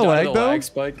die from the lag though? Lag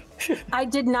spike? I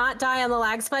did not die on the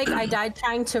lag spike. I died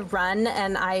trying to run,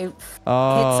 and I hit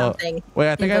Oh. something. Wait,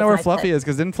 I think in I know the where lag Fluffy pit. is.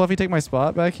 Because didn't Fluffy take my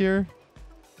spot back here?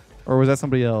 Or was that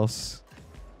somebody else?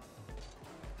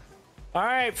 All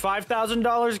right,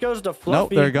 $5,000 goes to Nope,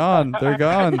 Fluffy. they're gone. They're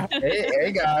gone.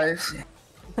 Hey guys.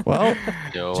 Well,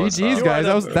 Yo, what's GG's up? guys.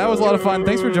 That was a lot of fun.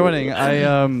 Thanks for joining.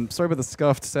 Sorry about the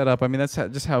scuffed setup. I mean, that's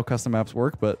just how custom maps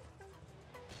work, but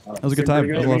it was a good time.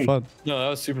 It was a lot of fun. No, that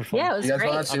was super fun. Yeah, it was You guys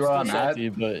great. want to see where I'm at? Salty,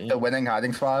 but, The winning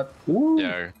hiding spot?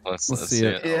 Yeah, let's see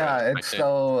it. Yeah,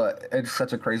 Okay. it's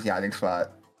such a crazy hiding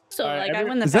spot. So All right, like I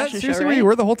win the Is that fashion show, seriously where right? you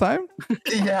were the whole time?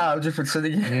 Yeah, I've just been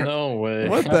sitting here. No way.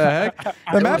 What the heck?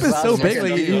 The It map was is so last big.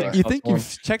 weekend, Like, yeah. you think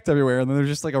you've checked everywhere, and then there's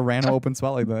just like a random open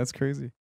spot like that. That's crazy.